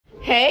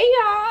Hey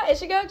y'all,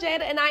 it's your girl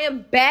Jada and I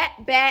am back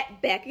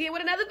again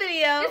with another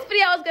video. This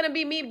video is gonna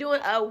be me doing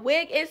a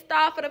wig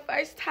install for the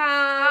first time.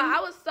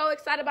 I was so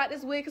excited about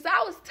this wig because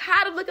I was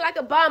tired of looking like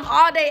a bum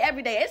all day,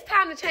 every day. It's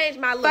time to change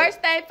my look.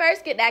 First thing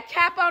first, get that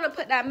cap on and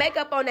put that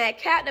makeup on that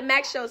cap to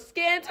match your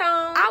skin tone.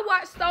 I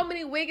watched so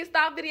many wig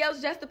install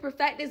videos just to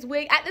perfect this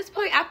wig. At this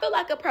point, I feel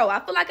like a pro.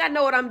 I feel like I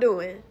know what I'm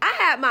doing. I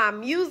had my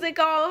music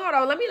on. Hold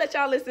on, let me let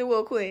y'all listen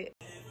real quick.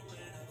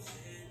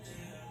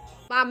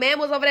 My man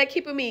was over there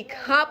keeping me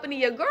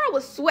company. Your girl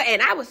was sweating.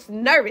 I was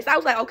nervous. I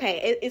was like,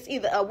 okay, it's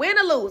either a win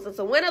or lose. It's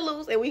a win or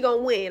lose, and we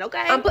gonna win,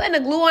 okay? I'm putting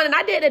the glue on, and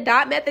I did the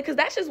dot method because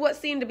that's just what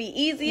seemed to be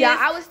easiest. Yeah,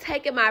 I was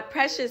taking my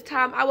precious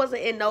time. I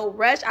wasn't in no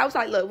rush. I was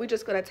like, look, we're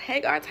just gonna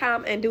take our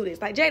time and do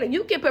this. Like, Jada,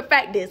 you can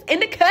perfect this. In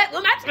the cut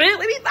with my twin,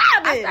 let me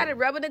vibe. I started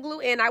rubbing the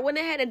glue in. I went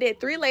ahead and did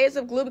 3 layers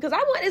of glue because I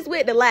want this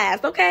wig to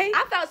last, okay?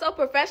 I felt so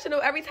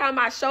professional every time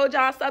I showed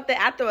y'all something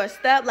after a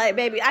step. Like,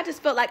 baby, I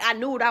just felt like I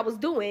knew what I was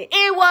doing.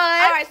 It was.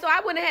 All right, so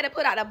I went ahead and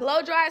put out a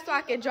blow dryer so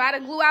I can dry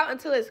the glue out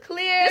until it's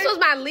clear. This was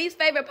my least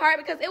favorite part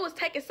because it was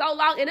taking so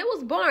long and it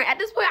was boring. At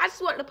this point, I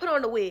just wanted to put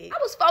on the wig. I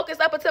was focused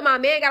up until my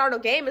man got on the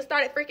game and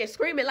started freaking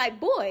screaming like,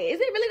 boy,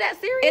 is it really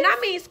that serious? And I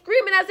mean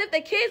screaming as if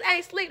the kids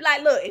ain't sleep.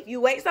 Like, look, if you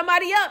wake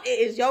somebody up, it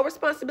is your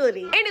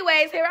responsibility.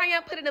 Anyways, here I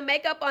am putting the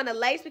makeup on the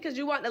lace because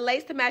you want the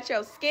lace to match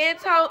your skin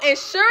tone. And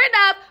sure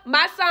enough,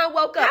 my son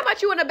woke up. How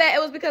much you want to bet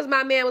it was because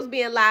my man was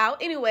being loud?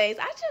 Anyways,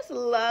 I just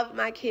love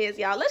my kids,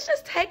 y'all. Let's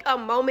just take a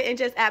moment and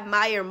just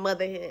admire motherhood.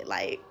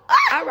 Like,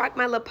 I rock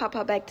my little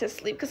papa back to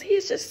sleep because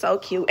he's just so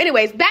cute.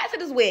 Anyways, back to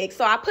this wig.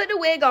 So I put the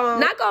wig on.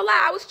 Not gonna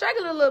lie, I was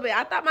struggling a little bit.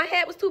 I thought my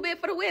head was too big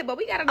for the wig, but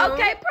we got it on.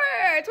 Okay,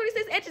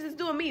 26 inches is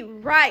doing me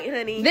right,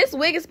 honey. This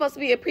wig is supposed to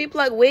be a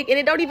pre-plug wig, and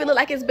it don't even look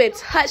like it's been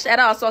touched at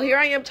all. So here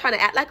I am trying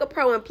to act like a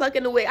pro and plug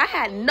in the wig. I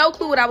had no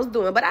clue what I was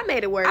doing, but I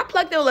made it work. I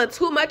plugged it a little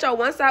too much on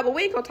one side, but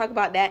we ain't gonna talk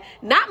about that.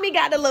 Not me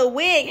got the little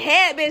wig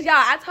headband, y'all.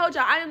 I told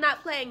y'all I am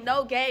not playing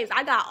no games.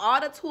 I got all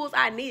the tools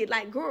I need.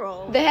 Like,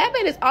 girl. The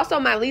headband is also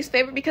my least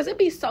favorite because it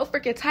be so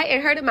freaking tight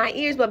and hurting my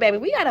ears, but baby,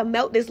 we gotta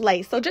melt this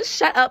lace. So just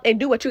shut up and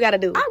do what you gotta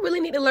do. I really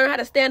need to learn how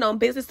to stand on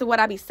business to what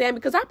I be saying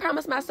because I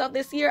promised myself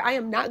this year I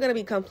am not gonna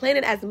be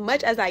complaining as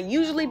much as I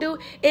usually do.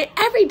 And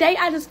every day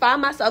I just find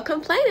myself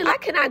complaining. I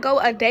cannot go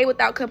a day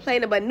without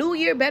complaining, but New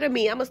Year better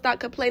me. I'm gonna start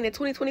complaining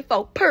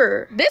 2024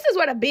 per. This is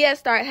where the BS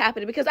started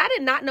happening because I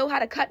did not know how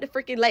to cut the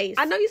freaking lace.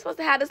 I know you're supposed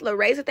to have this little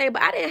razor thing,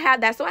 but I didn't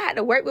have that, so I had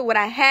to work with what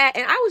I had,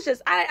 and I was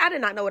just, I did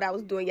not know what I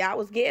was doing, y'all. I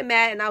was getting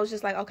mad, and I was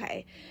just like,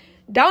 okay,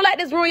 don't let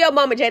this ruin your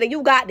moment, Jada.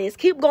 You got this.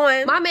 Keep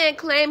going. My man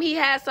claimed he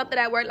had something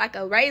that worked like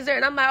a razor,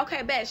 and I'm like,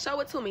 okay, bet,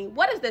 show it to me.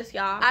 What is this,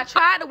 y'all? I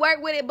tried to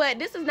work with it, but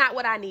this is not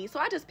what I need. So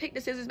I just picked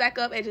the scissors back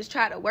up and just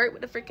tried to work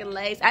with the freaking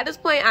lace. At this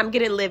point, I'm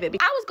getting livid.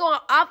 I was going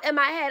off in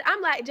my head.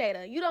 I'm like,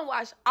 Jada, you don't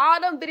watch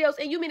all them videos,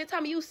 and you mean to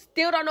tell me you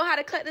still don't know how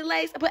to cut the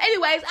lace? But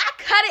anyways, I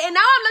cut it, and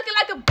now I'm looking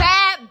like a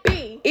bad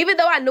bee. Even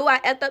though I knew I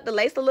effed up the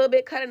lace a little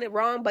bit, cutting it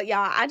wrong, but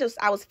y'all,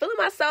 I was feeling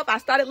myself. I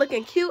started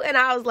looking cute, and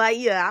I was like,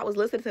 yeah, I was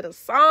listening to the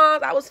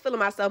songs. I was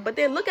feeling myself, but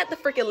then look at the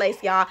freaking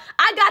lace, y'all.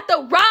 I got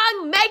the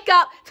wrong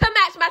makeup to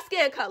match my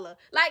skin color.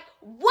 Like,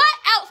 what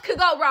else could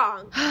go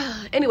wrong?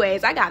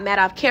 Anyways, I got mad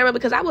off camera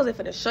because I wasn't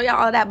finna show y'all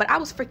all of that, but I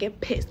was freaking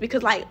pissed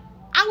because, like,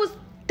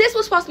 this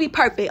was supposed to be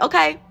perfect,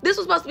 okay? This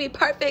was supposed to be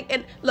perfect,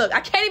 and look, I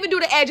can't even do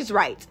the edges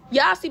right.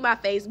 Y'all see my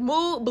face,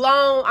 mood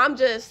blown. I'm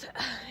just,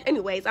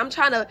 anyways, I'm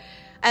trying to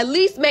at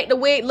least make the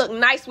wig look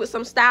nice with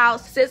some style.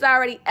 Since I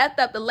already effed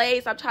up the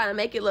lace, I'm trying to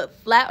make it look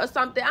flat or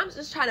something. I'm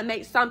just trying to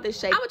make something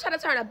shape. I'm gonna try to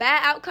turn a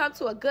bad outcome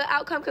to a good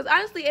outcome because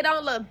honestly, it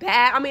don't look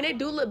bad. I mean, it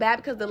do look bad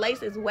because the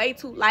lace is way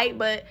too light,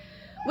 but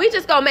we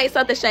just gonna make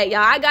something shape, y'all.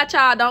 I got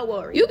y'all, don't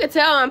worry. You can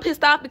tell I'm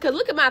pissed off because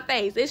look at my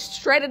face. It's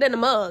straighter than the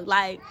mug.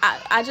 Like,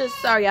 I just,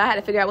 sorry, y'all, I had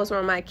to figure out what's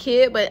wrong with my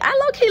kid, but I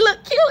low-key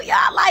look cute,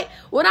 y'all. Like,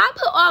 when I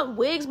put on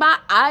wigs, my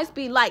eyes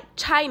be like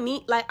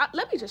Chinese. Like,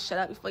 let me just shut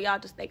up before y'all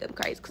just think I'm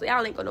crazy because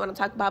y'all ain't gonna know what I'm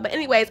talking about. But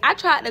anyways, I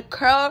tried to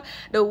curl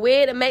the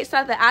wig and make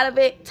something out of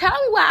it. Tell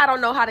me why I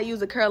don't know how to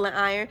use a curling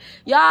iron.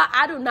 Y'all,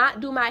 I do not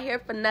do my hair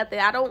for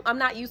nothing. I'm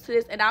not used to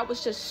this, and I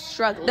was just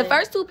struggling. The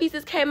first 2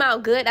 pieces came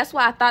out good. That's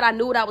why I thought I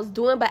knew what I was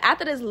doing. But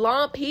after this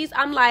long piece,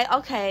 I'm like,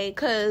 okay,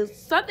 because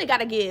something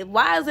gotta give.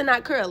 Why is it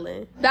not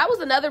curling? That was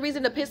another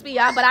reason to piss me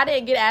off, but I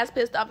didn't get as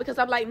pissed off because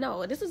I'm like,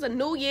 no, this is a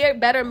new year,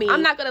 better me.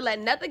 I'm not gonna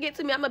let nothing get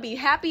to me. I'm gonna be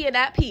happy in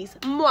that piece.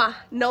 Mwah,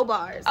 no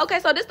bars. Okay,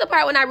 so this is the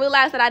part when I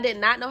realized that I did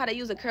not know how to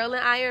use a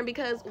curling iron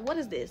because what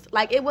is this?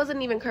 Like, it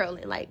wasn't even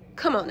curling. Like,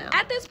 come on now.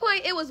 At this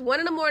point, it was 1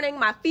 in the morning.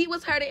 My feet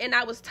was hurting and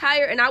I was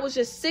tired and I was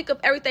just sick of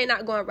everything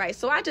not going right.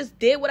 So I just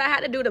did what I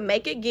had to do to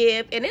make it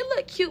give, and it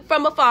looked cute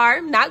from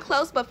afar. Not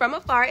close, but from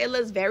afar, it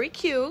looks very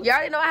cute. You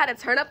already know I had to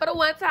turn up for the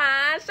one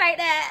time. Shake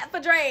that for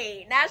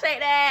Dre. Now shake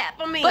that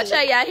for me. But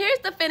yeah, here's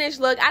the finished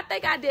look. I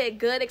think I did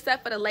good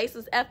except for the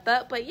laces effed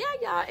up. But yeah,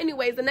 y'all.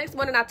 Anyways, the next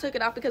morning I took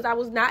it off because I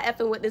was not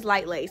effing with this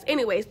light lace.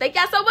 Anyways, thank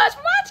y'all so much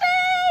for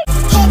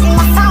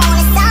watching.